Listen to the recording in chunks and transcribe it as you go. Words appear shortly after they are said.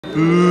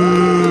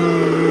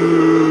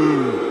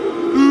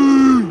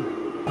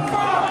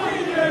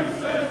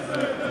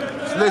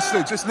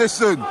Just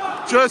listen.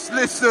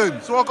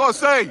 That's all I gotta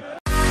say.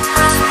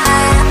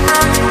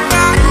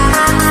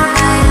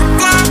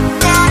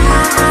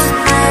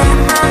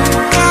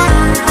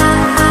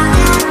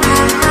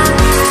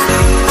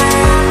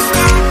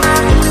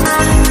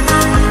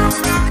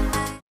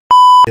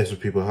 Yes, so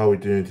people, how are we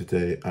doing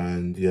today?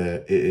 And yeah,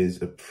 it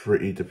is a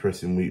pretty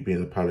depressing week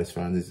being a Palace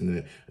fan, isn't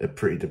it? A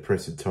pretty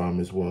depressing time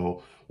as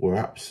well. We're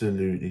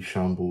absolutely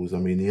shambles. I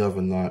mean, the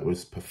other night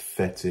was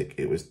pathetic.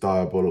 It was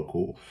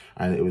diabolical,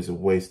 and it was a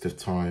waste of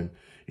time,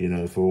 you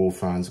know, for all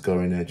fans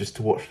going there just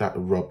to watch that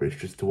rubbish,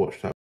 just to watch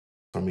that.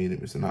 I mean,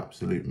 it was an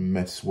absolute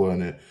mess,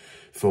 weren't it?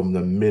 From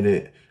the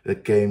minute the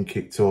game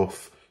kicked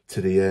off to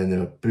the end,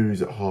 there were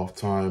boos at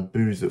half-time,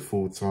 boos at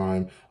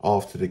full-time.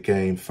 After the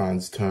game,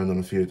 fans turned on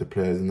a few of the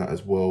players and that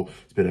as well.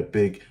 It's been a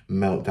big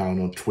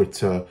meltdown on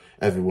Twitter.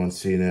 Everyone's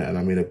seen it. And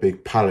I mean, a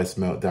big Palace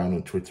meltdown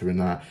on Twitter and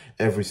that.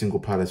 Every single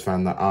Palace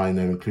fan that I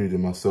know,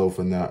 including myself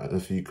and that, and a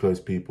few close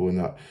people and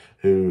that,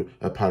 who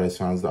are Palace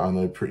fans that I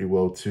know pretty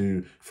well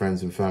too,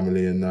 friends and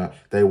family and that,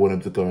 they want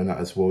him to go in that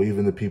as well.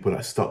 Even the people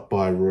that stuck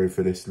by Roy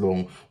for this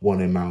long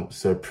want him out.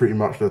 So pretty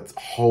much the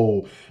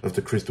whole of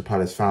the Crystal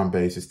Palace fan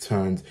base is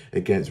turned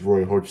against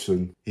Roy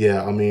Hodgson.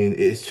 Yeah, I mean,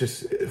 it's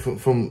just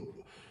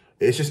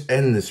it's just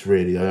endless,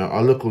 really.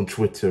 I look on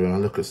Twitter and I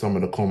look at some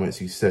of the comments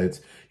he said.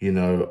 You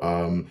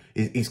know,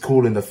 he's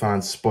calling the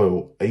fans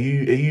spoiled. Are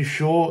you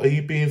sure? Are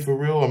you being for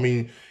real? I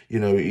mean, you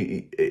know, are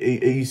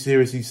you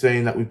seriously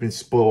saying that we've been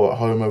spoiled at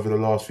home over the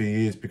last few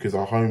years because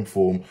our home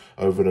form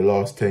over the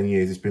last 10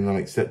 years has been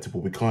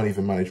unacceptable? We can't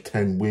even manage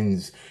 10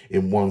 wins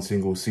in one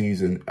single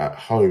season at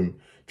home.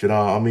 Do you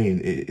know what I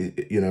mean?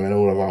 You know, in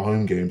all of our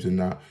home games and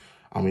that.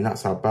 I mean,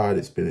 that's how bad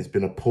it's been. It's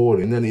been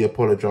appalling. And then he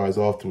apologised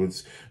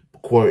afterwards,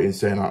 quoting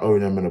saying, I owe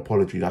them an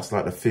apology. That's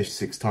like the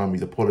 5th, 6th time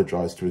he's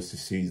apologised to us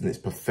this season. It's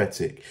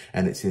pathetic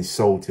and it's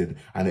insulting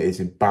and it is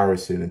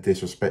embarrassing and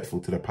disrespectful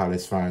to the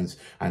Palace fans,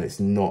 and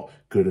it's not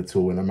good at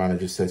all. And the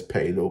manager says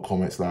petty little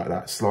comments like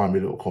that, slimy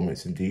little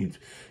comments indeed,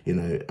 you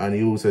know. And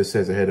he also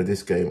says ahead of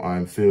this game, I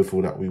am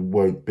fearful that we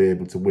won't be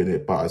able to win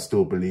it, but I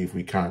still believe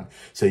we can.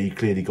 So you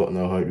clearly got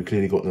no hope, you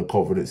clearly got no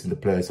confidence in the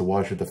players. So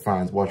why should the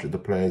fans, why should the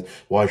players,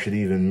 why should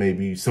even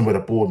maybe some of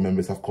the board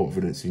members have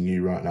confidence in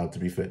you right now, to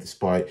be fair,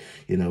 despite,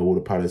 you know, all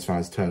the Palace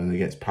fans turning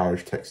against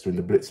Parish, Textor and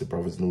the Blitzer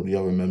brothers and all the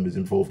other members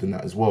involved in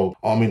that as well.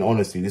 I mean,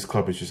 honestly, this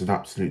club is just an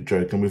absolute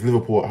joke. And with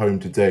Liverpool at home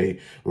today,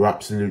 we're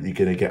absolutely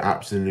going to get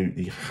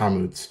absolutely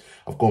hammered.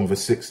 I've gone for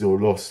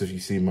 6-0 loss, if you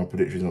see my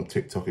predictions on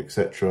TikTok,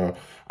 etc.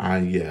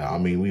 And yeah, I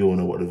mean, we all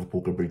know what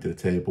Liverpool can bring to the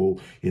table.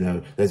 You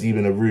know, there's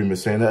even a rumour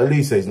saying that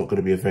Elise's not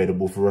going to be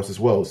available for us as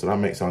well. So that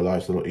makes our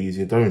lives a lot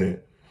easier, don't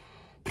it?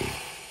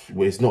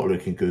 Well, it's not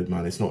looking good,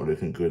 man. It's not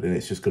looking good. And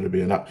it's just going to be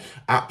an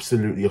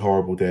absolutely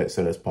horrible day at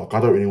Selhurst Park.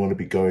 I don't really want to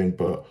be going,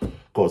 but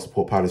got to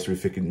support Palace through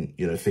thick and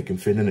thin,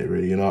 innit,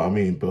 really? You know what I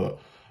mean? But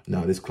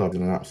no, this club's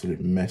in an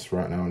absolute mess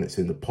right now, and it's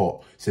in the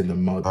pot. It's in the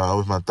mud.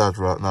 With my dad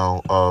right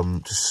now,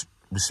 just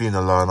we're seeing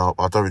the lineup.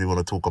 I don't really want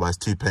to talk about it. It's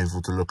too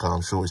painful to look at.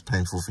 I'm sure it's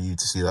painful for you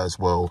to see that as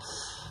well.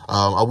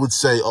 I would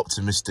say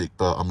optimistic,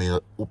 but I mean,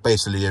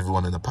 basically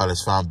everyone in the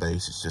Palace fan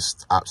base has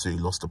just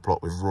absolutely lost the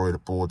plot with Roy, the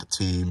board, the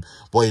team.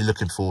 What are you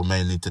looking for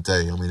mainly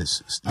today? I mean,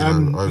 it's you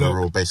know,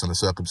 overall look, based on the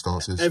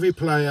circumstances. Every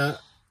player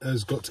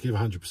has got to give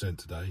 100%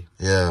 today.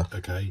 Yeah.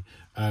 Okay.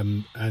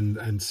 And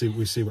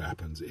we see what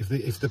happens.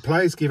 If the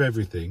players give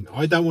everything,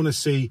 I don't want to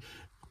see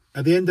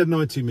at the end of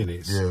 90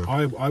 minutes. Yeah.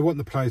 I want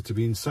the players to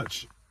be so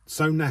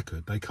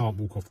knackered they can't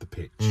walk off the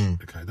pitch.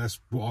 Okay, that's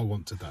what I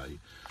want today.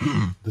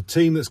 The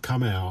team that's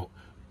come out,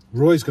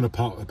 Roy's going to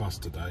park the bus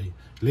today.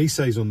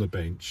 Lise's on the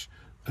bench,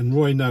 and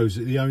Roy knows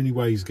that the only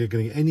way he's going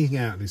to get anything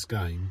out of this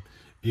game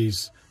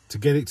is to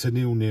get it to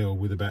 0-0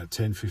 with about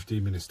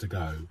 10-15 minutes to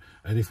go.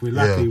 And if we're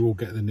lucky, we'll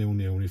get the 0-0.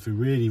 And if we're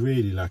really,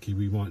 really lucky,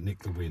 we might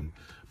nick the win.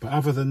 But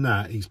other than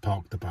that, he's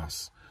parked the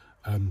bus.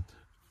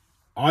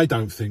 I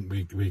don't think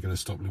we're going to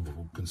stop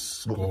Liverpool from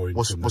scoring.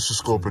 What's your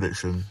score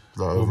prediction?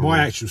 Like, well,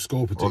 my actual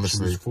score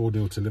prediction was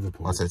 4-0 to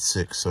Liverpool. I said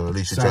 6, so at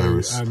least you're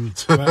generous.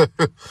 But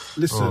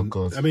listen,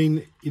 I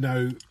mean, you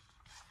know,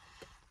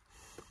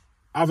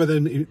 other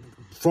than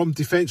from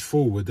defence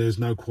forward, there's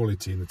no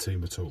quality in the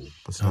team at all.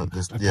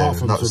 Apart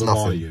from sort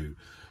of RU.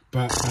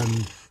 But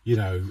you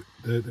know,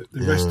 the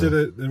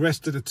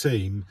rest of the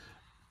team,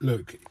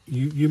 look,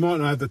 you might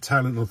not have the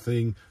talent or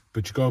thing,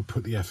 but you got to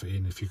put the effort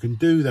in. If you can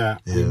do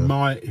that, we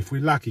might, if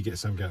we're lucky, get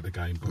something out of the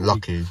game. But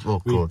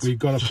we've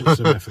got to put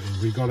some effort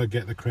in. We've got to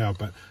get the crowd,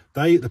 but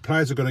the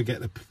players are going to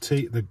get the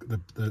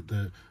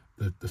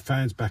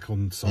fans back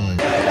on side.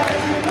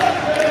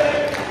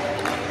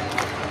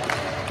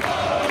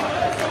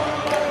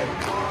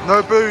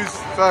 No booze,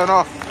 fair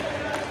enough.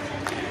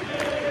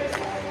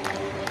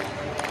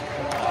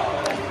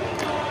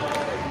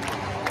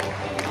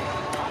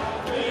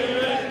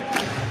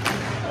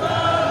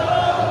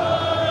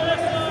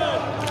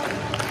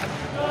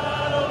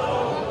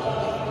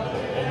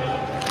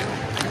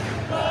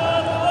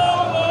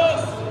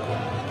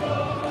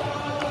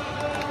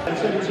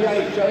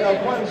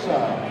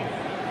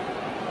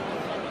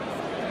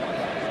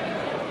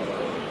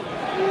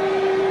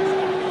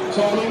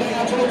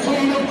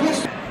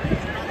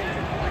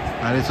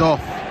 And it's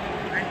off.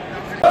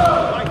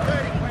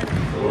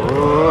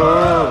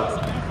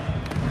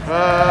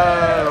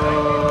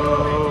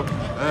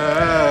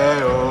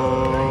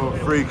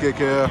 Free kick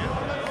here.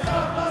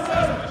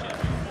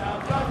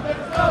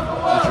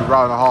 Literally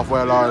round the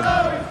halfway line.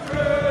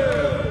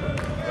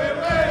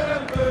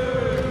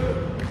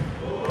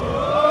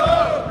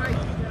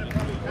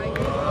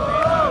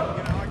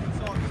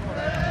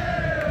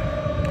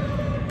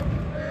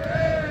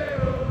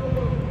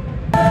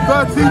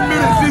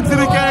 Minutes into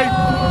the game,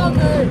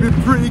 been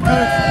pretty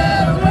good.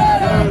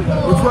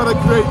 We're trying to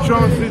create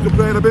chances, we're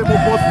playing a bit more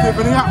positive,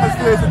 and the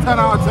atmosphere is a 10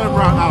 out of 10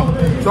 right now.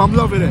 So I'm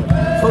loving it.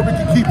 So we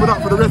can keep it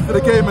up for the rest of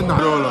the game and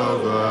that. All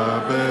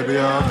over, baby,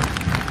 I'm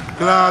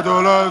glad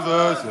all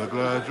over, so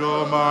glad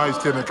you're mine. It's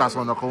Tim and Cass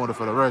on the corner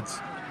for the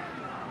Reds.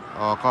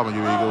 Oh, come on,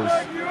 you Eagles.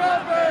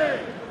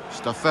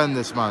 Just defend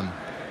this, man.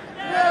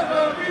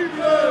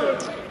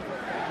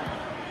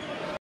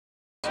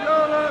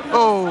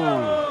 Oh!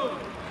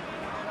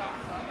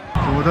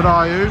 Jordan,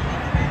 are you?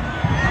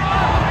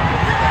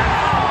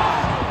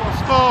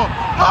 Score!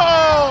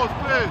 Oh,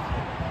 please!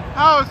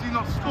 How has he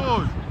not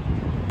scored?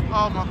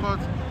 Oh my God!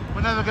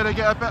 We're never gonna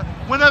get a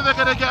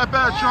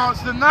better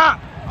chance than that.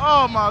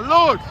 Oh my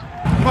Lord!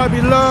 Might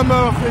be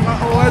Lerma, I think,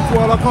 or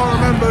Edward. I can't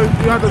remember if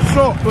he had a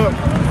shot, but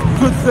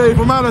good save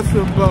from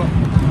Allison. But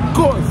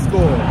got to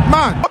score,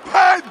 man! A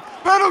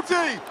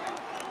penalty!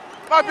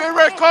 Might be a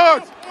red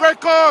card. Red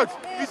card.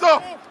 He's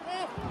off.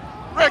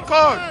 Red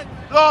card.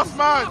 Last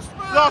man.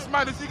 Last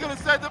man, is he going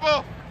to send them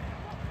off?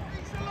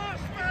 He's the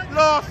last man.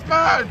 Last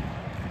man.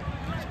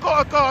 He's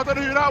got a goal, I don't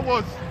know who that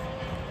was.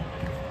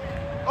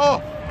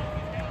 Oh.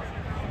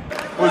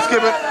 We'll just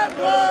give it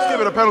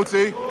a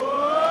penalty.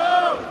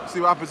 See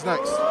what happens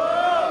next.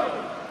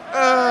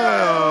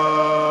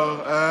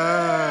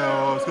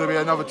 It's going to be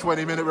another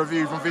 20-minute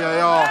review from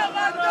VAR.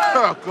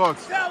 Oh, God.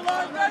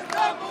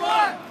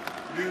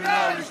 You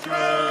know it's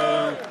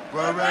true.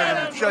 We're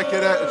ready. Check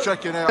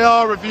it out.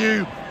 VAR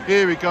review.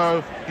 Here we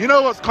go. You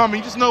know what's coming.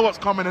 You just know what's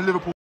coming in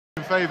Liverpool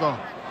in favour.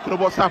 Look at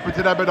what's happened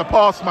to them in the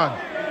past, man.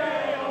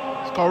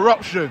 It's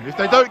corruption. If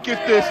they don't give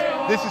this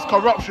is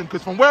corruption.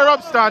 Because from where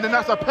I'm standing,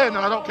 that's a pen,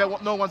 and I don't care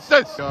what no one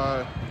says. Premier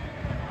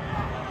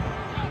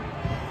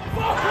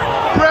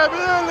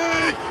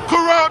League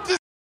corrupt.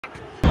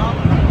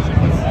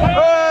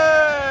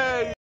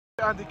 Hey,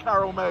 Andy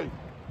Carroll, mate.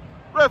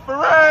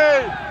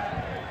 Referee.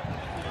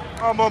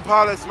 Come on,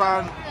 Palace,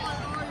 man.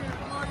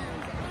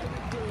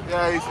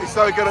 Yeah, he's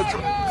so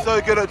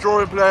good at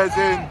drawing players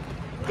in.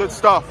 Good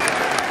stuff.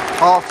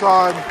 Half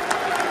time.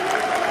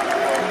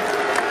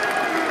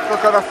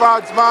 Look at the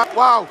fans, man.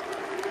 Wow.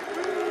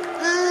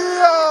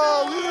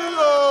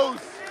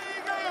 Eagles.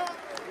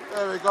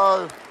 There we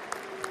go.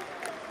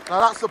 Now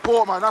that's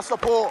support, man. That's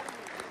support.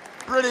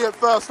 Brilliant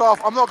first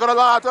half. I'm not gonna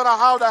lie. I don't know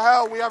how the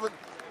hell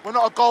we're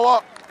not a goal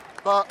up.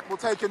 But we'll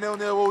take a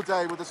 0-0 all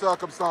day with the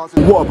circumstances.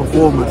 What a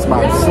performance,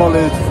 man.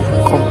 Solid,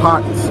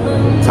 compact.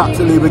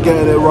 Tactically, we're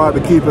getting it right.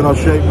 We're keeping our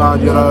shape, man.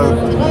 You know,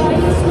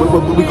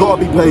 we got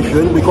to be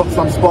patient. We got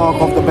some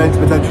spark off the bench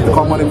potentially to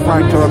come on in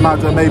Frank or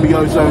Amanda, maybe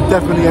also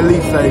definitely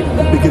Elise.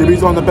 Because if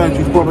he's on the bench,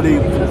 he's probably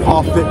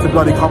half fit to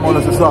bloody come on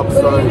as a sub.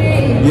 So,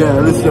 yeah,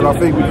 listen, I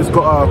think we just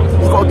got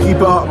to keep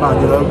it up, man.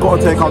 You know, got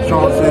to take our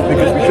chances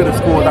because we should have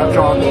scored that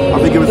chance. I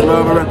think it was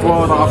Lerma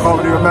Edward. I can't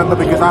really remember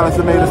because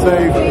Allison made a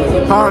save.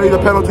 Apparently, the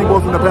penalty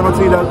wasn't a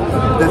penalty.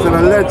 There's an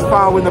alleged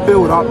foul in the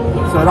build-up,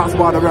 so that's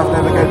why the ref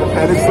never gave the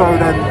pen. If so,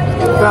 then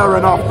fair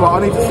enough. But I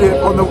need to see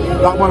it on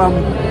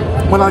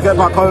when I get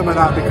back home and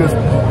that, because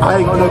I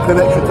ain't got no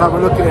connection to have a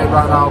look at it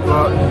right now.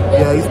 But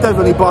yeah, he's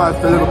definitely biased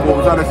to Liverpool.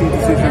 We're trying to see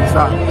decisions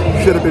that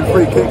should have been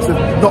free kicks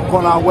and not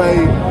gone our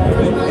way.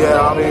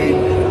 Yeah, I mean,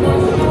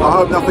 I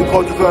hope nothing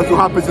controversial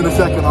happens in the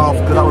second half,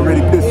 because that would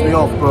really piss me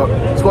off. But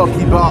it's got to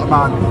keep it up,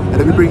 man. And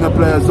if we bring the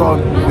players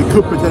on, we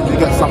could potentially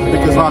get something,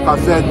 because like I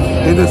said,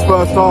 in this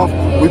first half,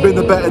 we've been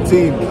the better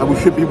team and we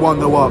should be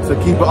 1-0 up. So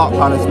keep it up,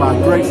 Palace,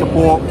 man. Great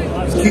support.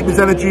 Just keep this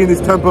energy and this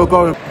tempo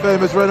going.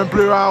 Famous red and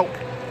blue out.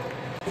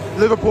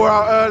 Liverpool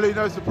out early,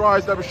 no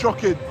surprise. They were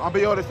shocking. I'll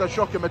be honest, they're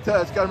shocking.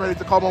 Mateta's getting ready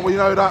to come on. We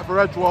know that for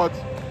Edward.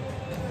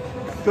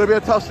 It's going to be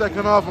a tough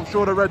second half. I'm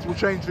sure the Reds will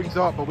change things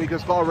up, but we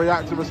just got to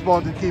react and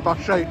respond and keep our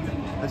shape.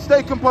 And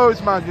stay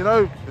composed, man, you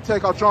know, and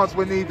take our chance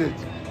when needed.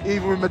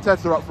 Even with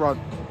Mateta up front.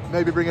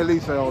 Maybe bring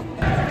Elise on.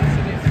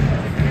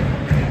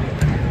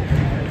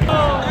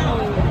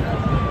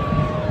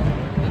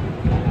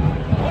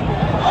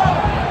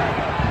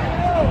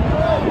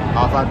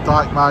 Van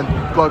Dijk, man,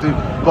 got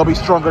to be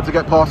stronger to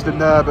get past him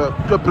there, but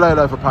good play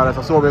though for Palace.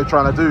 I saw what they were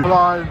trying to do.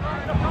 Line.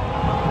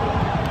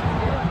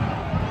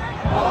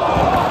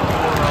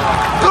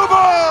 Come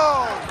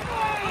on!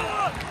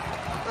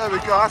 There we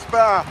go, that's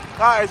better.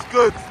 That is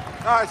good.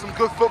 That is some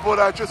good football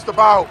there, just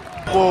about.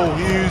 Ball,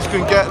 Hughes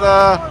can get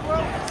there.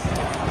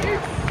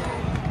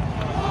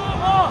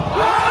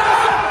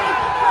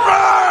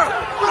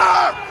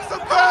 It's a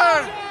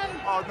pen!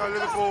 Oh no,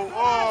 Liverpool.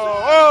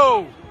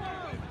 Oh!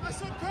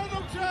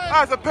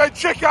 That's a pen.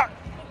 Check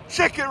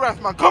it,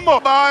 ref, man. Come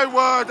on. My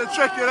word, they're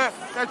checking it.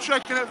 They're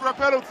checking it for a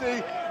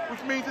penalty,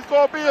 which means it's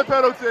got to be a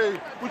penalty.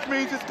 Which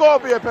means it's got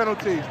to be a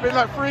penalty. It's been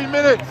like 3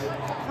 minutes.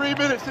 3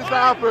 minutes since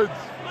that happened.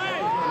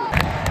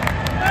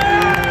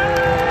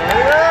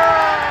 Yeah.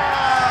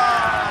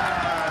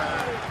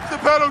 It's a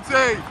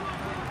penalty.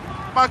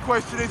 My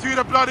question is, who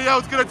the bloody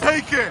hell's going to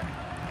take it?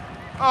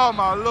 Oh,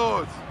 my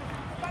Lord.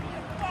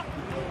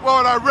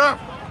 Well, that ref.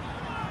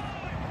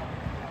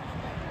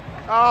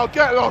 Oh,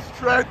 get lost,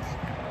 Trent.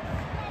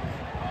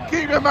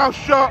 Keep your mouth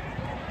shut.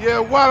 Yeah,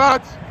 well,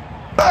 lads.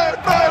 Boom,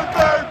 boom,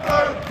 boom,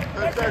 boom.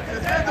 The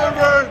Texas in the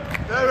room.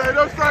 There ain't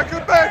no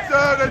striker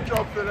better than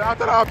Johnson. I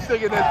don't know how I'm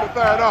singing this, but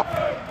fair enough.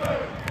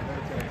 The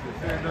Texas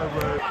in the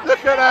room.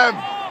 Look at them.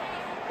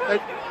 They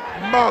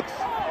mugs.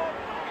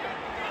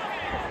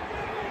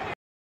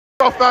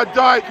 Off that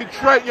dyke and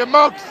Trent, you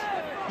mugs.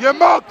 You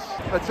mugs.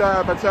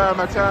 Matata. Matata,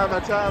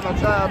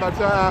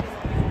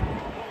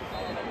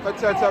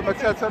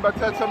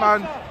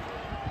 man.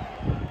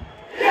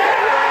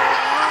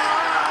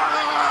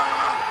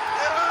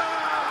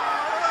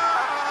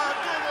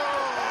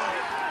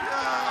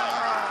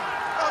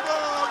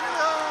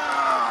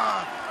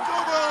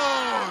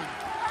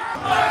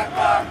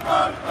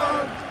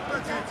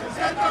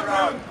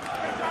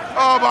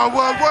 Oh my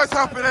word, what's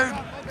happening?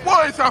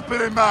 What is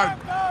happening, man?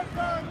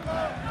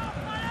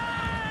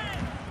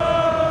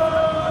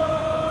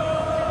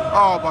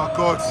 Oh my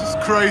God, this is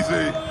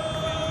crazy.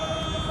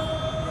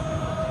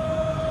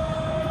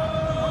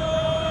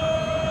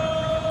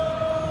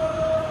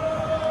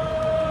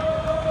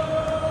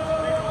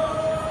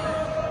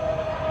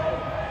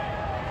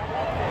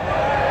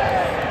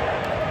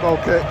 Goal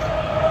kick.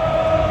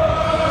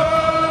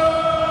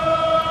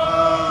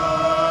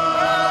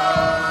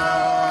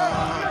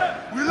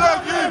 We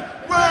love you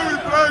where we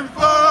play.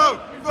 Follow.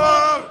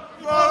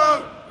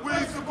 We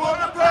support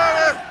the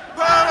Palace.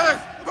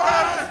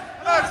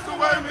 That's the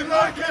way we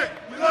like it.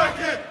 We like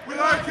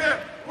it.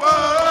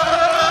 Whoa.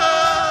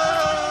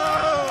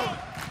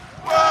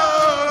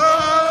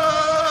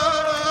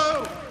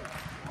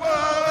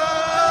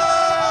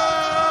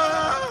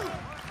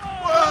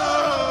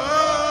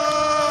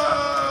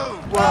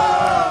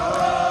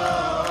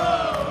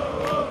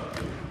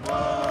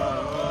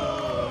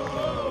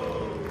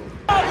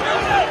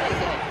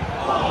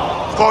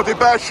 Called it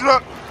bad.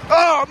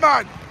 Oh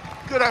man,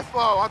 good effort.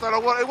 I don't know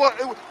what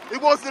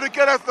it wasn't a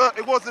good effort.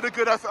 It wasn't a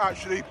good effort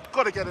actually.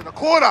 Got to get in the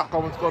corner.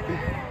 Commons got to be.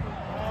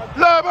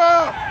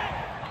 Lerma!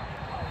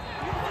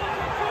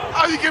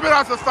 How are you giving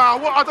that a foul?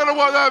 What? I don't know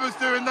what Lerma's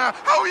doing there.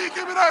 How are you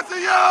giving that a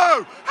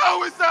yellow?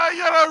 How is that a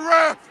yellow,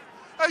 ref?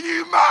 Are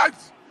you mad?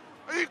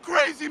 Are you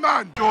crazy,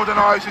 man? Jordan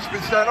Ives has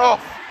been sent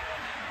off.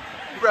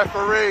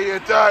 Referee, you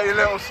dirty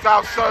little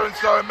scout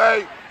so-and-so,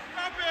 mate.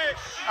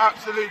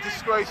 Absolutely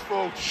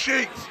disgraceful.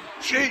 Cheat.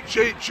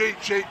 You're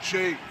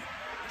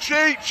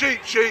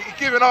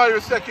giving Ira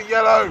a second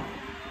yellow.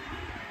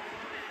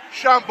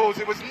 Shambles,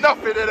 it was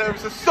nothing in it. It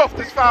was the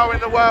softest foul in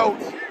the world.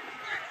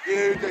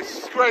 You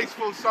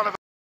disgraceful son of a...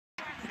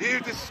 You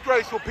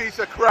disgraceful piece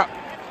of crap.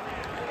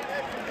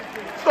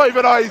 It's not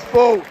even I's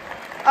fault.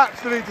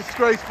 Absolutely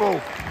disgraceful.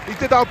 He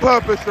did that on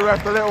purpose, the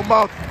ref, the little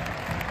mug.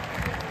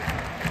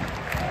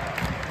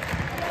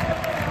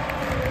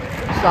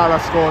 Salah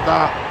scored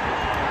that.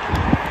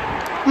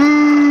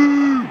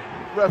 Woo!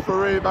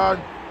 Referee, man.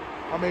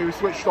 I mean, we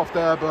switched off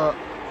there, but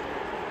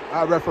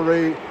that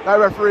referee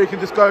can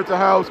just go to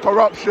hell. It's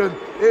corruption.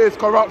 It is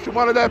corruption.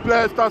 One of their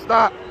players does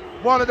that.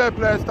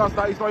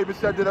 He's not even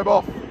sending them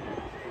off.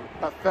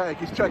 Pathetic.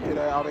 He's checking it.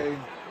 I mean,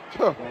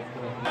 who's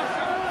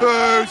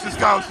the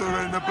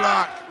Scouser in the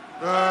black?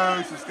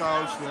 Who's the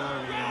Scouser in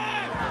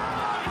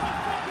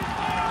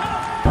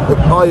the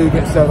black? Ayu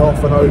gets sent off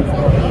for no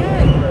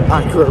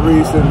accurate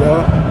reason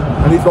there.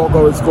 And he's got to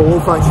go and score, all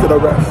thanks to the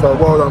ref. So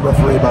well done,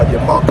 referee, man, you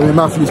muck. I mean,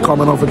 Matthew's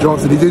coming on for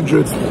Johnson. He's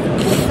injured.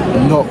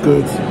 Not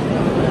good.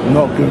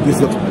 This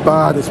looks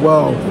bad as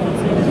well.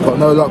 Got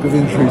no luck with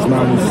injuries,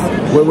 man.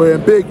 We're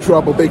in big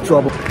trouble.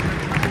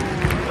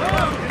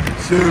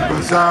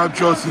 Super Sam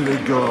Johnson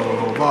in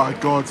goal. My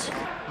God.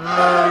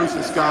 Who's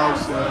the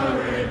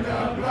Scouser in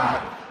the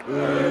black?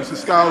 Who's the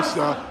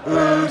Scouser?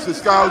 Who's the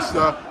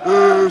Scouser?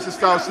 Who's the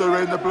Scouser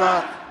in the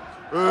black?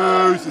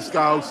 Who's the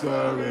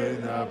Scouser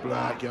in the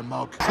black, you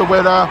mug? It's the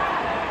winner.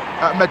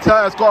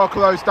 Mateta's got to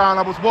close down.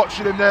 I was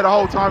watching him there the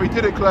whole time. He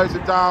didn't close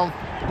it down.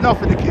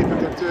 Nothing the keeper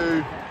could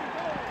do.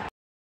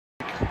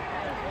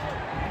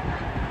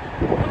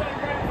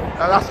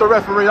 That's the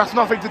referee. That's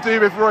nothing to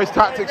do with Roy's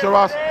tactics or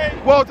us.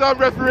 Well done,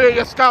 referee.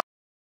 You're scout.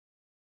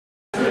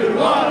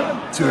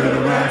 2-1. To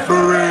the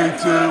referee.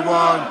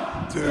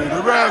 2-1. To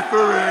the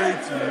referee.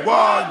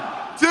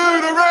 2-1.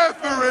 To the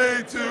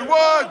referee.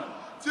 2-1.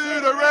 To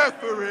the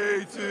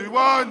referee,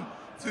 2-1.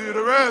 To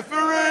the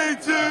referee,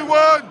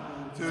 2-1.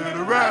 To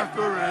the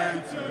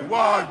referee,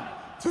 2-1.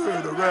 To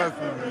the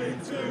referee,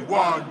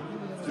 2-1.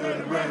 To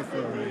the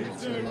referee,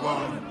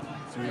 2-1.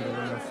 To the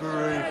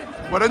referee.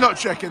 Well, they're not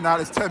checking that.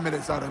 It's 10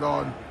 minutes added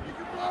on.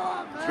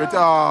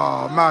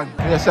 Oh, man.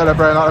 They're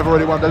celebrating like they've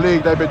already won the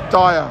league. They've been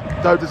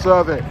dire. Don't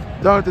deserve it.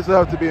 Don't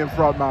deserve to be in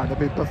front, man. They've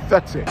been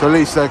pathetic.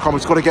 Elise, come on,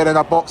 he's got to get in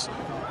that box.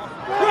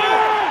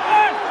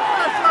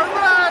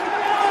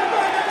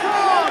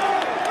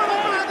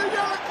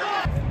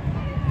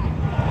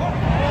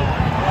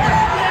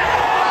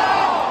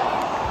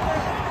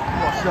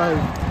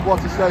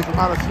 What a save from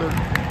Allison.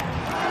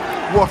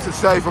 What a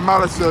save from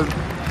Allison.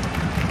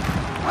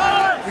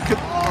 We've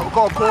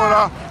got a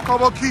corner.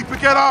 Come on, keeper,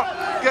 get up.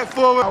 Get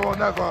forward. I will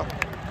never.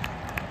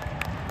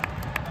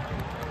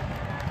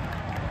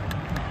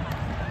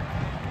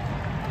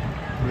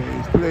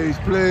 Please, please,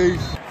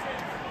 please.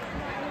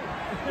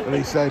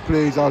 Please say,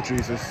 please. Oh,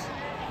 Jesus.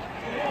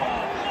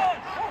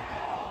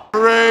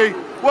 Referee.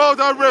 Well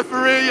done,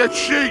 referee. You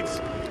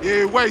cheat.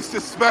 You waste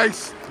of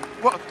space.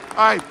 What?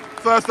 Hey.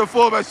 First and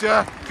foremost,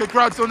 yeah,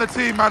 congrats on the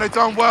team, man, they've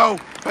done well.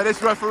 But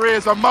this referee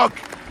is a mug.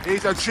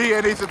 He's a cheat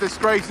and he's a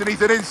disgrace and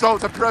he's an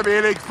insult to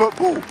Premier League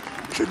football.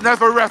 Should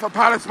never ref a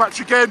Palace match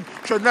again.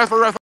 Should never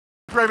ref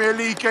a Premier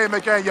League game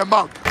again, you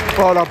mug.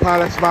 Well done,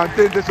 Palace, man.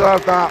 Didn't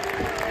deserve that.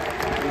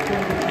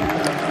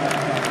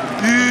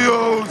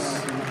 Eels.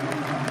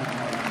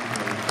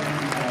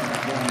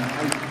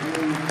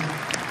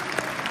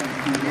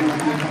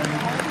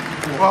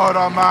 Well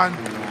done, man.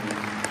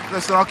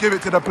 Listen, I'll give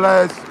it to the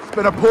players. It's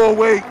been a poor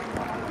week.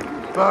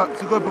 But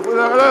it's a good...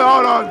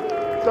 Hold on.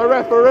 It's a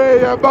referee,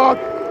 you mug.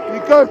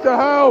 You go to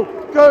hell.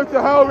 Go to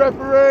hell,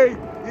 referee.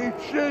 You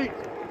cheat.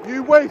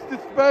 You wasted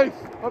space.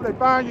 Hope they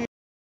bang you.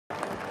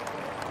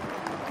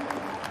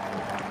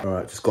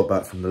 Alright, just got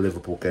back from the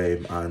Liverpool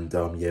game and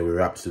yeah, we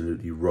were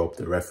absolutely robbed.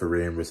 The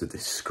refereeing was a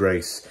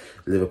disgrace.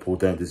 Liverpool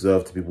don't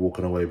deserve to be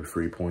walking away with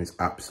 3 points.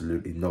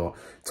 Absolutely not.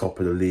 Top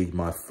of the league,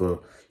 my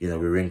foot. You know,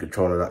 we were in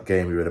control of that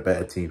game. We were the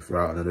better team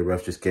throughout, and then the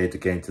ref just gave the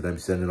game to them,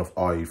 sending off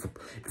Ayew.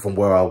 From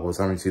where I was,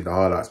 I haven't seen the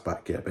highlights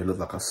back yet, but it looked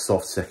like a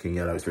soft second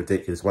yellow. It's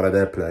ridiculous. One of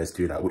their players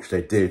do that, which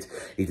they did.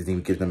 He didn't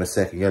even give them a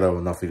second yellow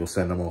or nothing, or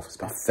send them off. It's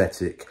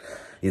pathetic.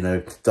 You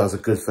know, does a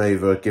good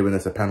favour, giving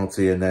us a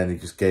penalty, and then he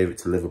just gave it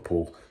to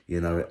Liverpool.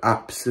 You know,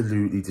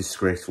 absolutely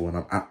disgraceful, and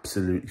I'm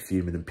absolutely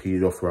fuming and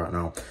peed off right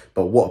now.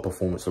 But what a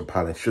performance from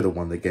Palace. Should have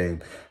won the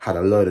game. Had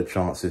a load of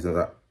chances of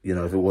that. You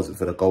know, if it wasn't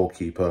for the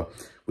goalkeeper,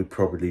 we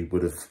probably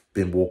would have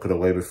been walking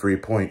away with 3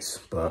 points.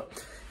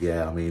 But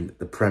yeah, I mean,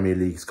 the Premier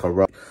League's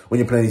corrupt. When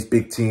you're playing these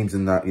big teams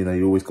and that, you know,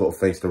 you always got to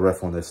face the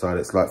ref on their side.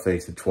 It's like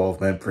facing 12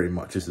 men pretty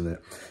much, isn't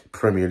it?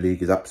 Premier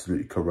League is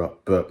absolutely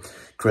corrupt. But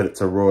credit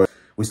to Roy.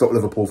 We stopped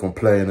Liverpool from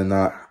playing and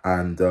that.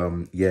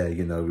 And yeah,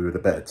 you know, we were the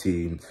better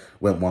team.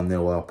 Went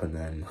 1-0 up, and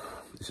then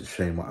it's a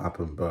shame what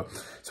happened. But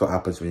it's what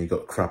happens when you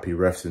got crappy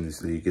refs in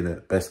this league,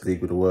 innit? Best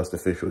league with the worst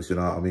officials, you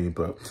know what I mean?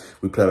 But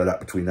we played like that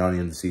between now and the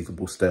end of the season.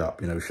 We'll stay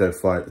up, you know, we showed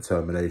fight,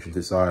 determination,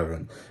 desire,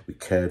 and we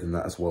cared in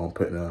that as well, and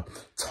putting a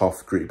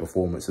tough, gritty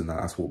performance in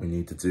that. That's what we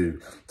need to do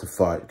to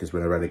fight, because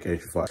we're in a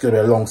relegation fight. It's going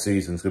to be a long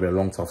season. It's going to be a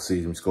long, tough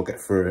season. We just got to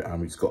get through it, and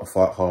we just got to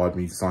fight hard.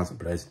 We need to sign some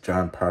players.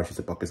 Jan Parrish needs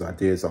to buck his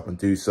ideas up and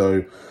do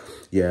so.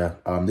 Yeah,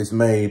 this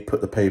may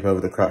put the paper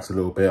over the cracks a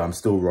little bit. I'm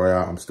still Roy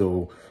out. I'm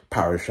still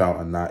Parish out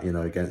and that, you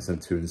know, against them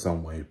two in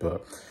some way.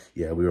 But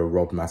yeah, we were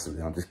robbed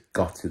massively. I'm just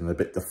gutted and a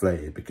bit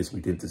deflated because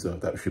we didn't deserve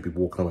that. We should be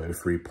walking away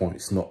with 3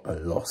 points, not a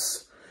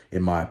loss,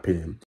 in my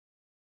opinion.